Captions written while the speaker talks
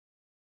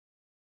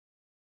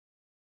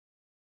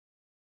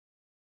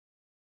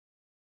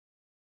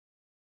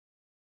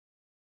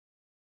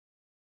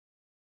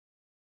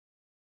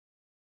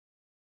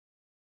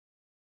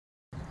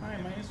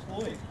my name is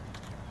Floyd.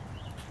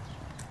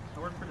 I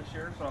work for the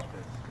sheriff's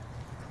office.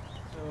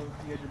 So,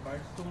 you had your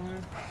bike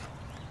stolen?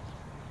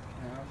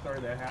 No, I'm sorry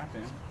that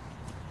happened.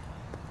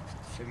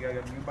 Have you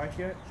got a new bike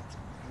yet?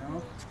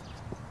 No?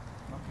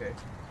 Okay.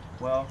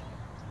 Well,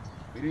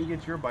 we didn't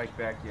get your bike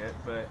back yet,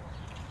 but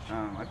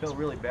I feel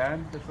really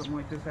bad that something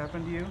like this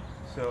happened to you.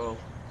 So,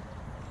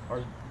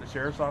 the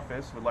sheriff's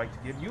office would like to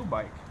give you a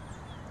bike.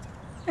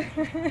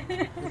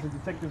 This is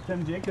Detective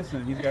Tim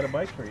Jacobson. He's got a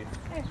bike for you.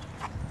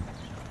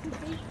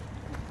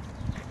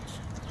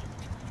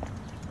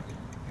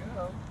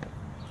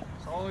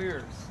 It's all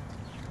yours.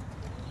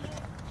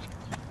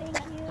 Thank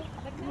you.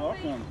 You're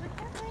welcome.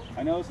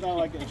 I know it's not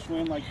like a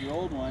Schwinn like the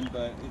old one,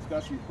 but it's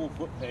got some cool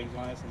foot pegs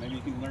on it, so maybe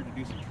you can learn to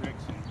do some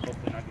tricks and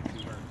hopefully not get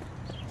too hurt.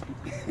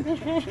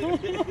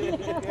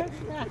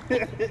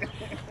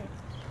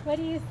 What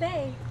do you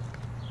say?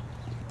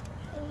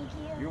 Thank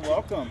you. You're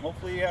welcome.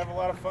 Hopefully you have a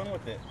lot of fun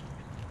with it.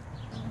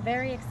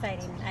 Very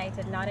exciting. I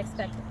did not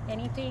expect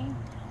anything.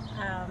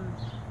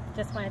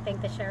 Just want to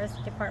thank the Sheriff's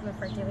Department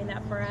for doing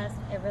that for us.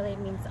 It really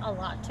means a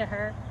lot to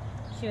her.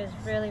 She was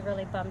really,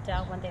 really bummed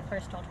out when they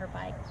first stole her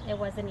bike. It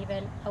wasn't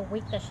even a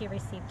week that she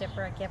received it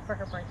for a gift for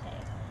her birthday.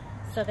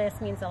 So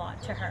this means a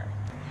lot to her.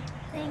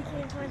 Thank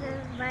you for the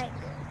bike.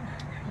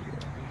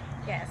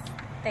 Yes,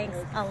 thanks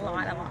a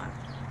lot, a lot.